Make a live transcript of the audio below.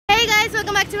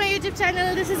welcome back to my YouTube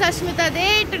channel. This is Ashmita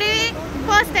Day. Today,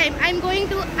 first time I'm going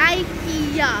to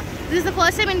IKEA. This is the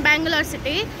first time in Bangalore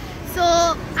city. So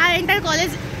our entire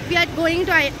college, we are going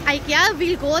to IKEA.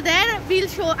 We'll go there.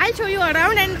 I'll show you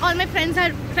around, and all my friends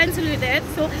will be there.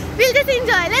 So we'll just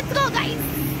enjoy. Let's go, guys.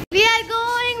 We are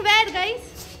going where,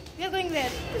 guys? We are going where?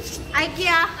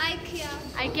 IKEA.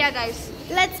 IKEA, guys.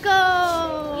 Let's go.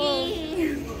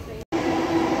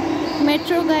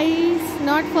 Metro, guys.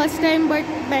 Not first time, but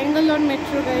Bangalore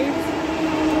metro, guys.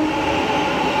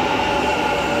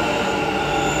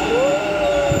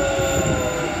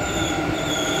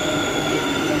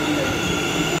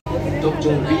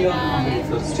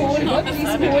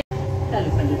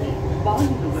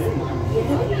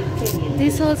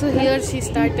 This also here she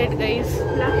started, guys.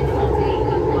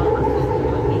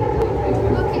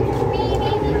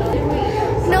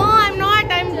 No, I'm not.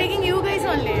 I'm taking you guys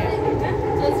only.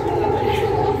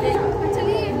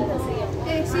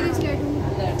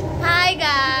 Hi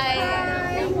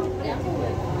guys.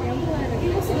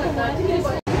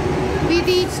 We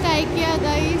reached IKEA,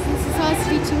 guys. This is us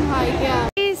reaching IKEA.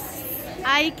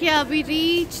 IKEA, we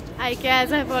reached IKEA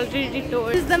as I've already told.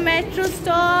 This is the metro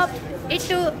stop.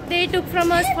 They took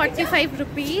from us 45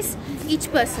 rupees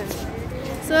each person.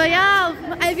 So yeah,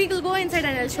 we will go inside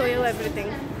and I'll show you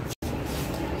everything.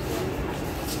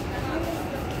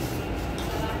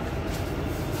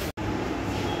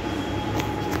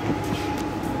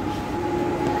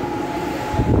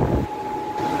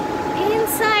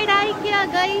 Inside IKEA,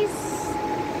 guys.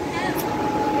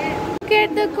 Look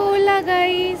at the cola,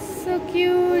 guys. So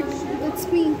cute. It's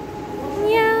me.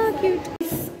 Yeah, cute.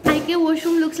 IKEA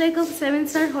washroom looks like a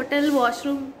 7-star hotel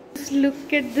washroom. Just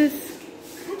look at this.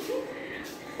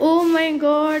 Oh my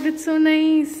god, it's so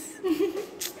nice.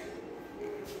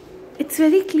 It's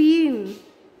very clean.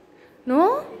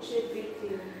 No? It should be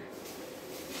clean.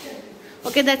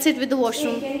 Okay, that's it with the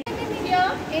washroom. Here,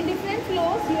 in different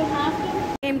floors, you have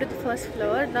to... Came to the first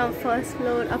floor. Now first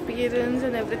floor appearance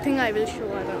and everything I will show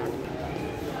around.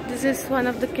 This is one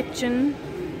of the kitchen.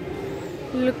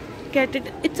 Look at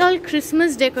it. It's all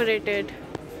Christmas decorated.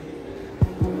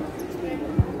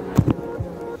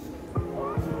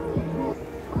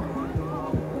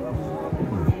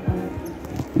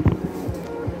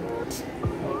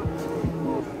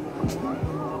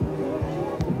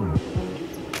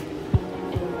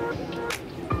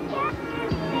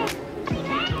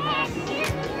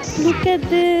 Look at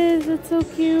this. It's so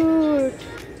cute.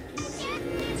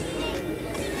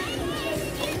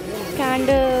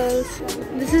 Candles.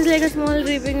 This is like a small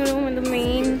living room in the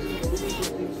main.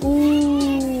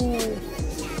 Ooh,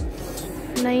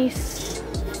 nice,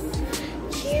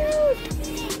 cute.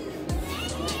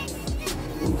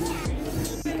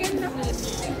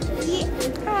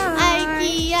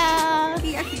 IKEA.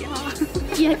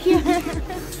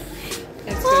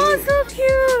 Oh, so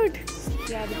cute.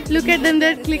 Look at them,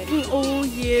 they're clicking. Oh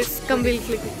yes, come, we'll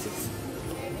click it.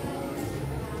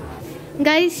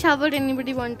 Guys, shower,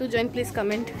 anybody want to join, please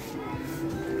comment.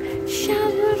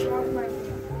 Shower.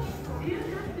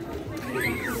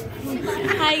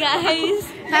 Hi guys.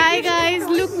 Hi guys,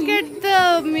 look at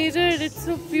the mirror, it's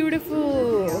so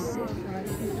beautiful.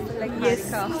 Like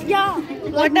yes. Yeah.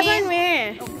 What about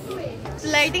me?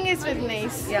 Lighting is very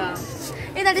nice. Yeah.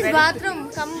 Hey, that is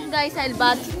bathroom. Come guys, I'll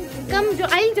bath. Come,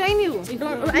 I'll join you.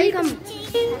 I'll come.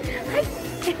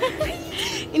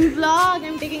 In vlog,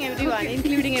 I'm taking everyone,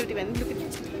 including everyone.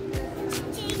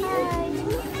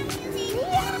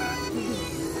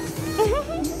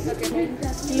 Look at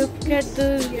this. Look at the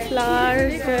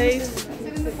flowers, guys.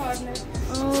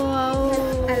 Oh wow.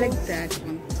 I like that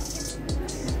one.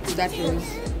 That rose.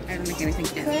 I don't like anything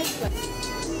else.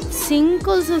 Sink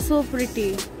also so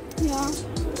pretty. Yeah.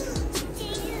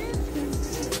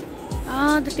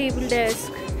 Ah, the table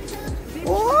desk.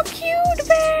 Oh, cute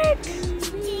bed.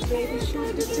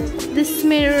 This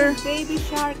mirror. Baby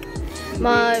shark.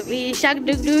 Baby shark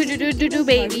do do do do do do.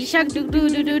 Baby shark do do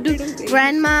do do do.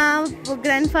 Grandma,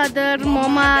 grandfather,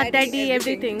 mama, daddy,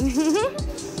 everything.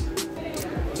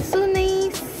 So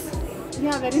nice.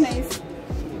 Yeah, very nice.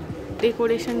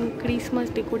 Decoration, Christmas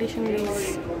decoration,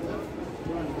 guys.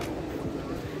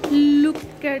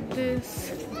 Look at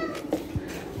this.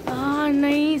 Ah,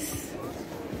 nice.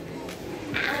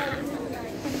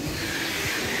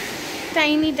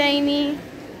 Tiny,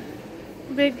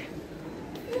 big.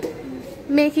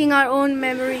 Making our own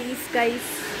memories, guys.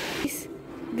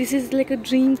 This is like a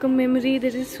dream come memory.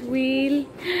 There is whale,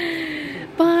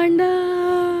 panda.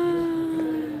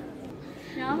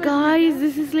 Guys,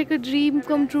 this is like a dream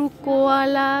come true.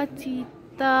 Koala,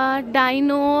 cheetah,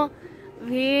 dino,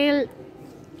 whale,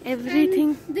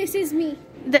 everything. And this is me.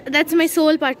 That's my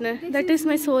soul partner. That is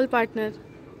my soul partner.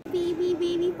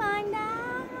 Baby panda.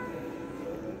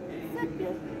 So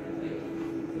cute.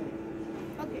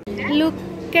 Okay. Look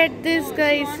at this,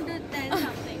 guys.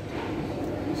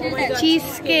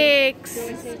 Cheesecakes.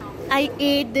 I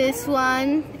ate this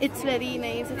one. It's very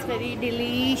nice. It's very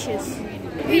delicious.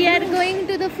 We are going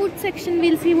to the food section.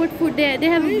 We'll see what food they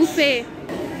have a buffet.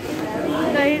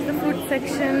 Guys, the food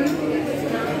section.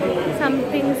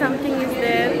 Something is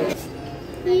there.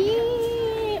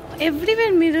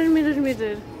 Everywhere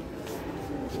mirror.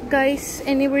 Guys,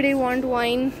 anybody want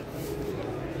wine?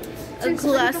 A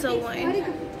glass of wine.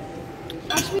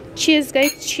 Cheers,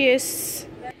 guys. Cheers.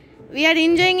 We are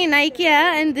enjoying in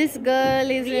IKEA and this girl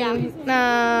is in...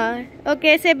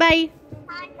 okay, say bye.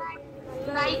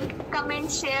 Like,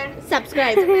 comment, share,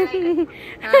 subscribe.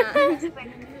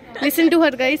 Listen to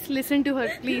her, guys. Listen to her,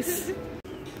 please.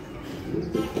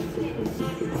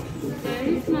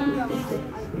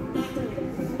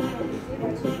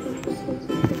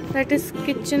 That is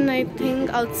kitchen, I think,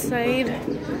 outside.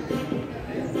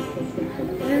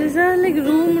 There is a like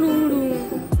room.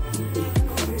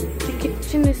 The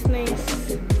kitchen is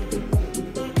nice.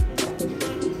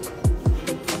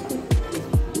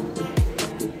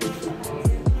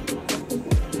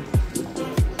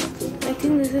 I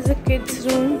think this is a kid's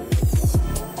room.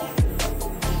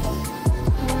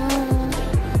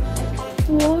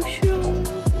 Washroom.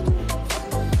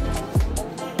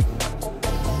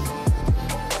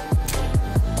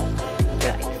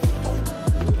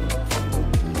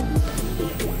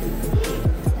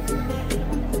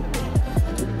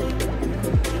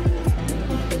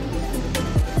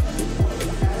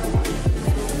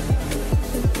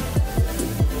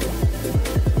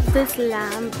 This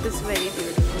lamp is very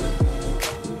beautiful.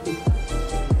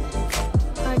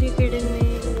 Are you kidding me?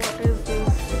 What is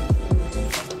this?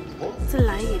 It's a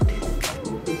light.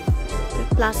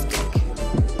 It's plastic.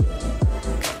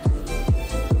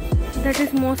 That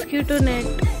is mosquito net.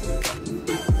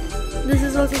 This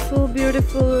is also so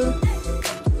beautiful.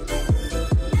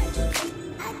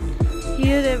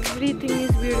 Here everything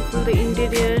is beautiful. The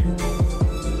interior.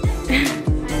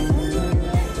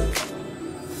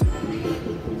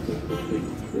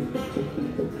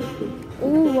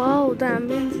 Oh wow, the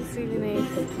ambience is really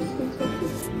nice.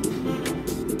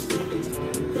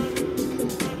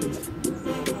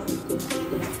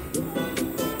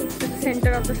 The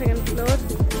center of the second floor.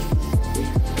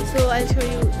 So I'll show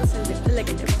you the center, like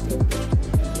it's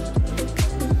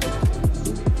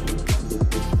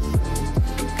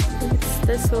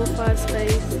the sofa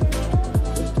space.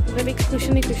 Very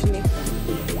cushiony.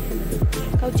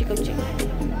 Couchy.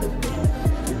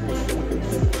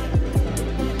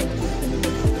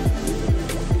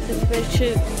 This bed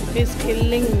is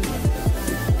killing.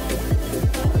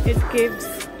 It gives.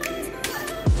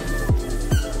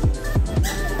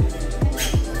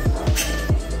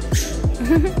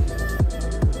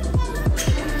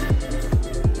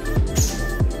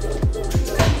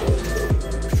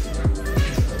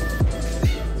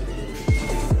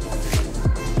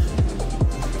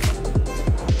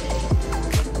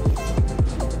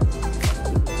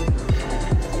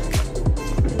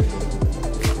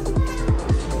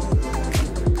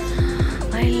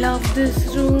 I love this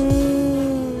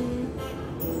room.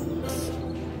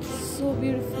 So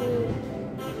beautiful.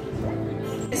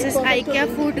 This is IKEA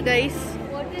food, guys.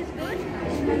 What is good?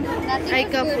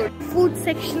 IKEA food. Food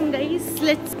section, guys.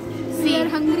 Let's see. We are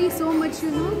hungry so much,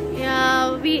 you know.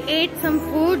 Yeah, we ate some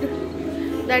food.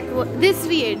 This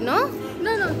we ate, no?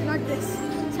 No, not this.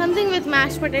 Something with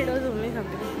mashed potatoes only.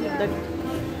 Something. Yeah.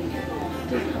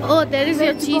 Oh, there is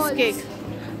your Veg cheesecake. balls.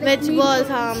 Veg balls,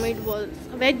 meatballs.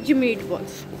 Veg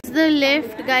meatballs. This is the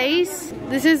lift, guys.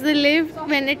 This is the lift.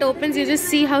 When it opens, you just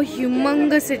see how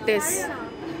humongous it is.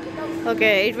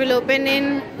 Okay, it will open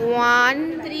in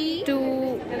 1, 3,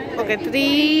 2. Okay,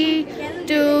 3,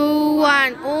 2,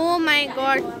 1. Oh my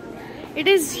god. It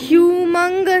is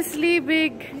humongously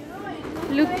big.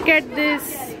 Look at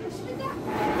this.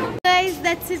 Guys,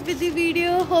 that's it with the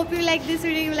video. Hope you like this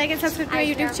video. Like and subscribe to my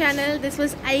YouTube channel. This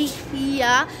was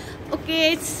IKEA.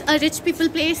 Okay, it's a rich people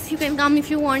place. You can come if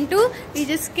you want to. We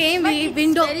just came. But We it's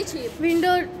window very cheap.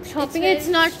 window shopping. It's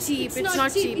not cheap. It's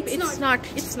not cheap. It's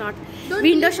not.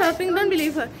 Window shopping. Don't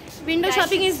believe her. Window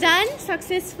shopping is done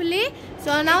successfully.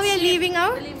 So now we are leaving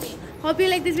out. Believe me. Hope you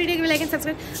like this video. Give a like and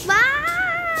subscribe.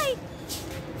 Bye.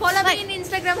 Follow me in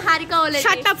Instagram, Harika Oledi.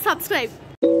 Shut up. Subscribe.